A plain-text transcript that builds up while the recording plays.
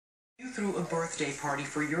threw a birthday party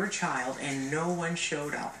for your child and no one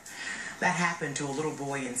showed up. That happened to a little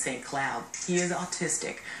boy in St. Cloud. He is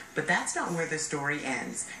autistic, but that's not where the story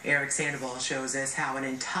ends. Eric Sandoval shows us how an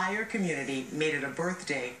entire community made it a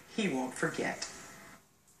birthday he won't forget.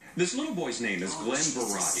 This little boy's name is Glenn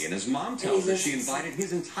Buratti, and his mom tells us she invited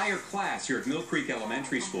his entire class here at Mill Creek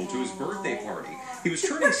Elementary School to his birthday party. He was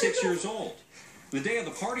turning 6 years old. The day of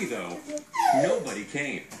the party, though, nobody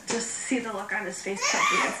came. Just see the look on his face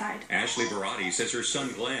from inside. Ashley Buratti says her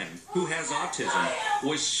son Glenn, who has autism,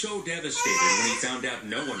 was so devastated when he found out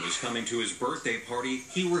no one was coming to his birthday party,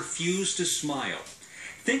 he refused to smile.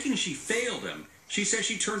 Thinking she failed him, she says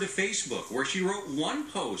she turned to Facebook, where she wrote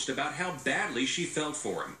one post about how badly she felt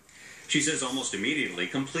for him. She says almost immediately,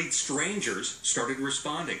 complete strangers started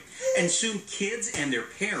responding, and soon kids and their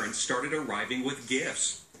parents started arriving with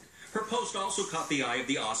gifts. Her post also caught the eye of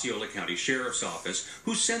the Osceola County Sheriff's Office,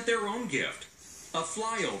 who sent their own gift, a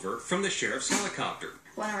flyover from the sheriff's helicopter.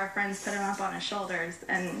 One of our friends put him up on his shoulders,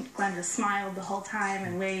 and Glenn just smiled the whole time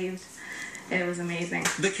and waved. It was amazing.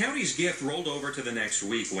 The county's gift rolled over to the next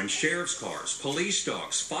week when sheriff's cars, police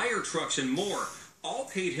dogs, fire trucks, and more all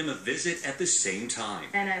paid him a visit at the same time.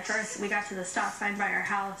 And at first, we got to the stop sign by our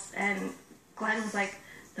house, and Glenn was like,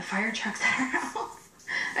 "The fire truck's at our house."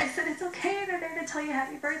 I said, "It's okay, they're there to tell you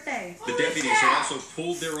happy birthday." The deputies had also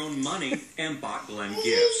pulled their own money and bought Glenn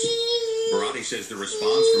gifts. Buratti says the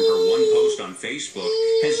response from her one post on Facebook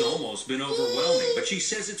has almost been overwhelming, but she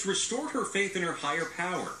says it's restored her faith in her higher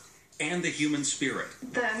power and the human spirit.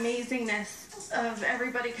 The amazingness of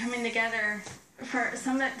everybody coming together for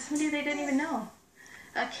somebody they didn't even know.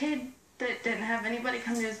 A kid that didn't have anybody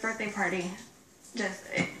come to his birthday party.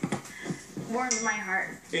 It warmed my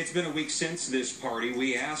heart. It's been a week since this party.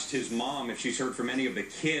 We asked his mom if she's heard from any of the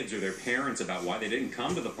kids or their parents about why they didn't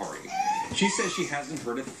come to the party. She says she hasn't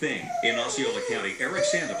heard a thing. In Osceola County, Eric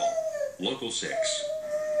Sandoval, Local 6.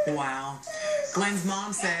 Wow. Glenn's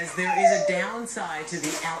mom says there is a downside to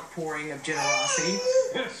the outpouring of generosity.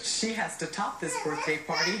 She has to top this birthday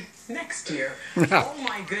party next year. Oh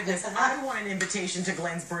my goodness, I want an invitation to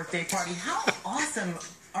Glenn's birthday party. How awesome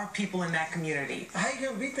are people in that community? How you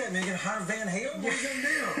gonna beat that, man? You gonna hire Van Halen? What are you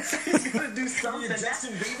gonna do? He's gonna do something.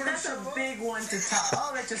 Justin Bieber That's a big one to top.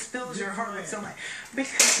 Oh, that just fills your heart with so much.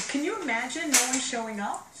 Because, can you imagine no one showing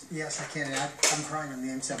up? Yes, I can. I'm crying on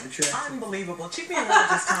the inside, but you're unbelievable. Check me a little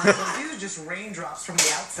discomfort. These are just raindrops from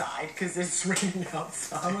the outside because it's raining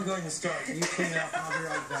outside. I'm gonna go ahead and start. You clean up and I'll be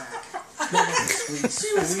right back. That was a sweet,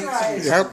 Jesus Christ. Yep.